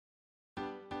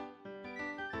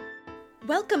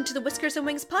Welcome to the Whiskers and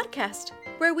Wings podcast,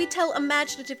 where we tell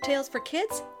imaginative tales for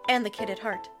kids and the kid at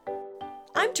heart.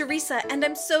 I'm Teresa, and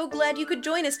I'm so glad you could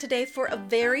join us today for a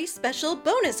very special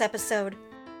bonus episode.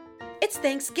 It's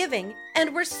Thanksgiving,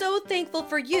 and we're so thankful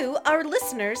for you, our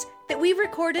listeners, that we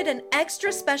recorded an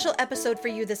extra special episode for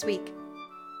you this week.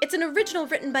 It's an original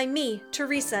written by me,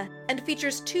 Teresa, and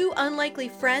features two unlikely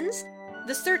friends,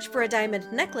 the search for a diamond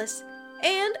necklace,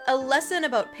 and a lesson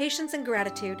about patience and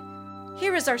gratitude.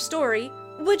 Here is our story.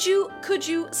 Could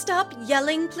you stop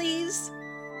yelling, please?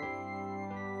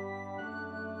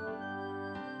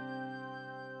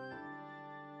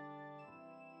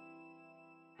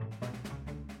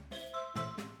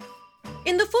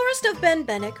 In the forest of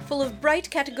Benbenec, full of bright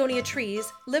Catagonia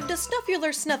trees, lived a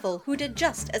snuffular Snuffle who did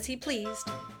just as he pleased.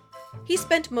 He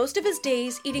spent most of his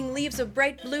days eating leaves of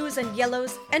bright blues and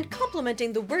yellows and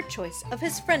complimenting the word choice of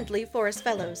his friendly forest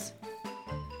fellows.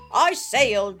 "I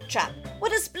say, old chap,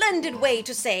 what a splendid way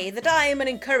to say that I am an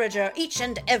encourager each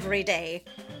and every day.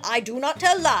 I do not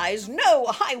tell lies,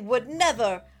 no, I would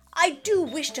never. I do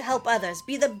wish to help others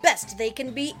be the best they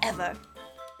can be ever."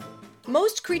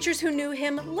 Most creatures who knew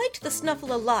him liked the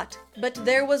Snuffle a lot, but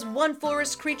there was one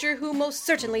forest creature who most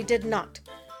certainly did not.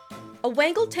 A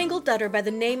wangle-tangle dutter by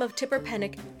the name of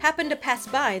Tipperpennock happened to pass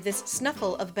by this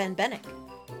Snuffle of Benbenec.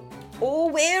 "Oh,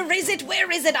 where is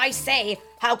it, I say?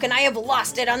 How can I have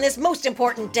lost it on this most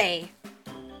important day?"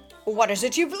 "What is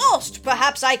it you've lost?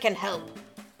 Perhaps I can help."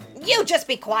 "You just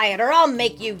be quiet or I'll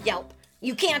make you yelp.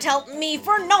 You can't help me,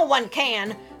 for no one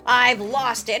can. I've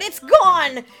lost it, it's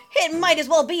gone. It might as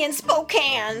well be in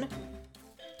Spokane."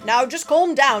 "Now just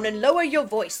calm down and lower your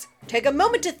voice. Take a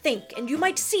moment to think and you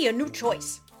might see a new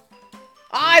choice."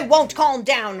 "I won't calm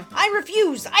down. I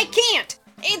refuse. I can't.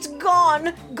 It's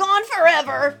gone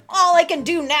forever. All I can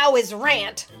do now is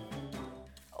rant."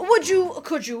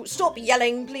 Could you stop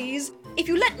yelling, please? If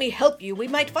you let me help you, we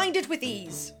might find it with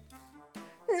ease."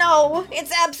 "No,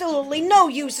 it's absolutely no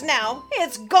use now.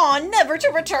 It's gone, never to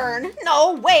return.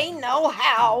 No way, no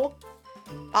how."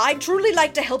 "I'd truly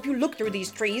like to help you look through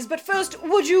these trees, but first,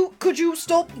 could you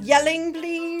stop yelling,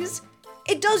 please?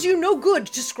 It does you no good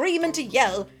to scream and to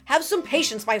yell. Have some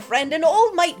patience, my friend, and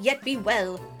all might yet be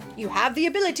well. You have the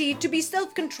ability to be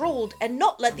self-controlled and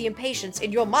not let the impatience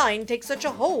in your mind take such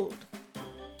a hold."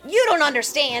 "You don't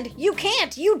understand. You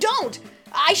can't. You don't.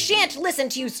 I shan't listen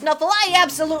to you, Snuffle. I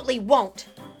absolutely won't.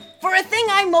 For a thing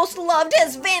I most loved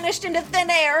has vanished into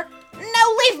thin air. Now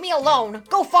leave me alone.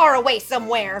 Go far away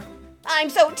somewhere.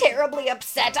 I'm so terribly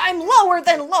upset. I'm lower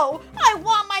than low. I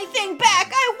want my thing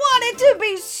back. I want it to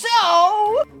be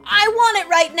so. I want it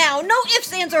right now. No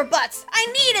ifs, ands, or buts. I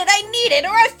need it,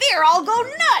 or I fear I'll go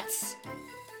nuts."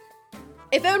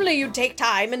 "If only you'd take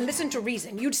time and listen to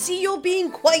reason, you'd see you're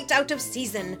being quite out of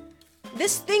season.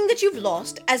 This thing that you've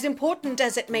lost, as important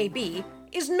as it may be,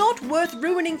 is not worth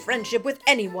ruining friendship with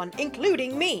anyone,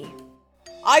 including me.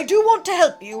 I do want to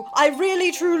help you, I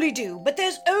really truly do, but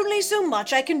there's only so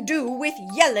much I can do with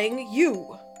yelling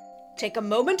you. Take a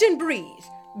moment and breathe.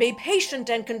 Be patient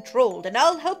and controlled, and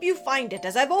I'll help you find it,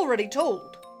 as I've already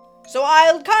told. So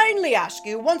I'll kindly ask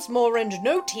you once more, and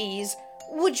no tease,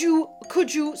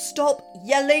 could you stop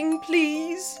yelling,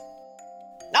 please?"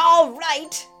 "All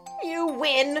right, you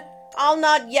win. I'll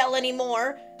not yell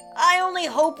anymore. I only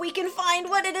hope we can find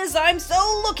what it is I'm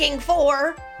so looking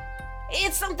for.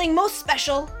 It's something most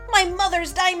special, my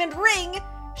mother's diamond ring.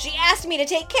 She asked me to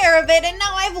take care of it, and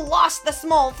now I've lost the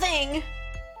small thing.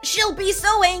 She'll be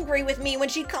so angry with me when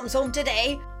she comes home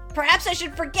today. Perhaps I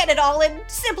should forget it all and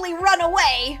simply run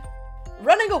away."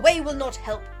 "Running away will not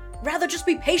help. Rather just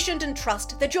be patient and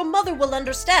trust that your mother will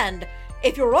understand.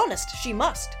 If you're honest, she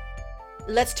must.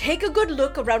 Let's take a good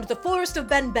look around the forest of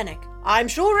Benbenec. I'm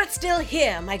sure it's still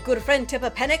here, my good friend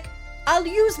Tipperpennock. I'll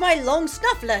use my long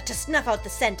snuffler to snuff out the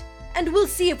scent, and we'll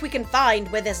see if we can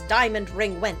find where this diamond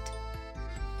ring went."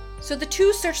 So the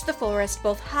two searched the forest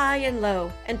both high and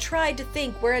low, and tried to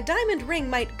think where a diamond ring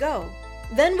might go.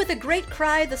 Then with a great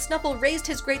cry, the Snuffle raised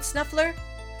his great snuffler.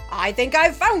 "I think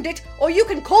I've found it, or you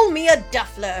can call me a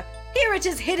duffler. Here it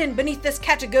is hidden beneath this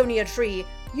Catagonia tree.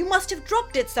 You must have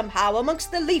dropped it somehow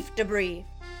amongst the leaf debris."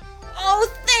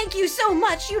 "Oh, thank you so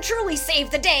much. You truly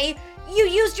saved the day. You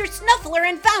used your snuffler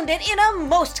and found it in a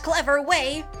most clever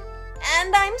way.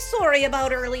 And I'm sorry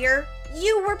about earlier.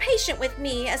 You were patient with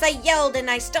me as I yelled and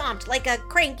I stomped like a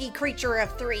cranky creature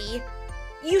of 3.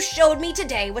 You showed me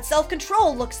today what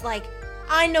self-control looks like.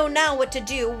 I know now what to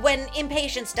do when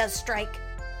impatience does strike.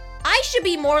 I should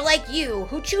be more like you,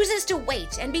 who chooses to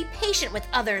wait and be patient with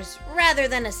others rather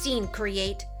than a scene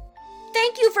create.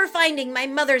 Thank you for finding my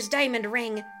mother's diamond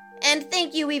ring, and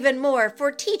thank you even more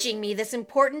for teaching me this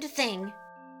important thing."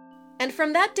 And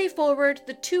from that day forward,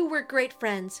 the two were great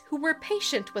friends who were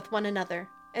patient with one another.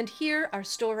 And here our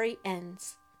story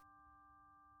ends.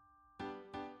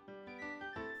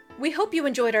 We hope you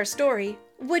enjoyed our story.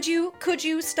 Could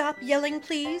you stop yelling,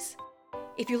 please?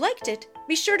 If you liked it,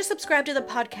 be sure to subscribe to the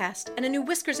podcast, and a new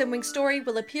Whiskers and Wings story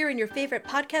will appear in your favorite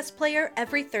podcast player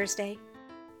every Thursday.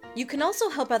 You can also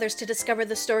help others to discover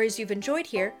the stories you've enjoyed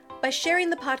here by sharing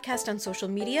the podcast on social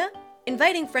media,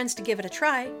 inviting friends to give it a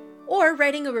try, or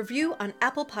writing a review on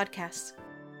Apple Podcasts.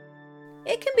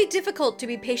 It can be difficult to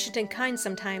be patient and kind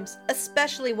sometimes,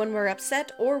 especially when we're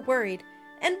upset or worried,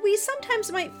 and we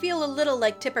sometimes might feel a little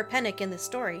like Tipper Pennock in this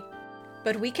story.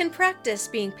 But we can practice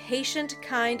being patient,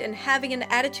 kind, and having an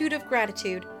attitude of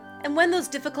gratitude, and when those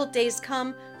difficult days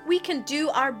come, we can do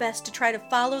our best to try to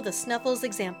follow the Snuffles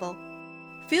example.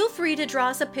 Feel free to draw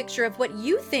us a picture of what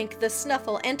you think the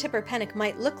Snuffle and Tipper Pennock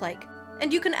might look like,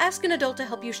 and you can ask an adult to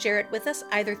help you share it with us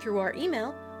either through our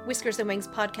email,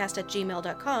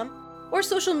 whiskersandwingspodcast@gmail.com, or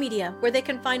social media, where they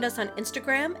can find us on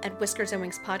Instagram at Whiskers and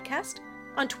Wings Podcast,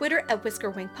 on Twitter at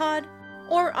WhiskerWingPod,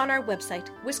 or on our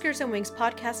website,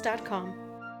 whiskersandwingspodcast.com.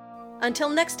 Until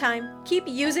next time, keep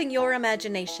using your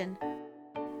imagination.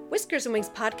 Whiskers and Wings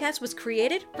Podcast was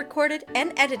created, recorded,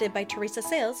 and edited by Teresa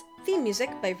Sales, theme music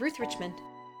by Ruth Richmond.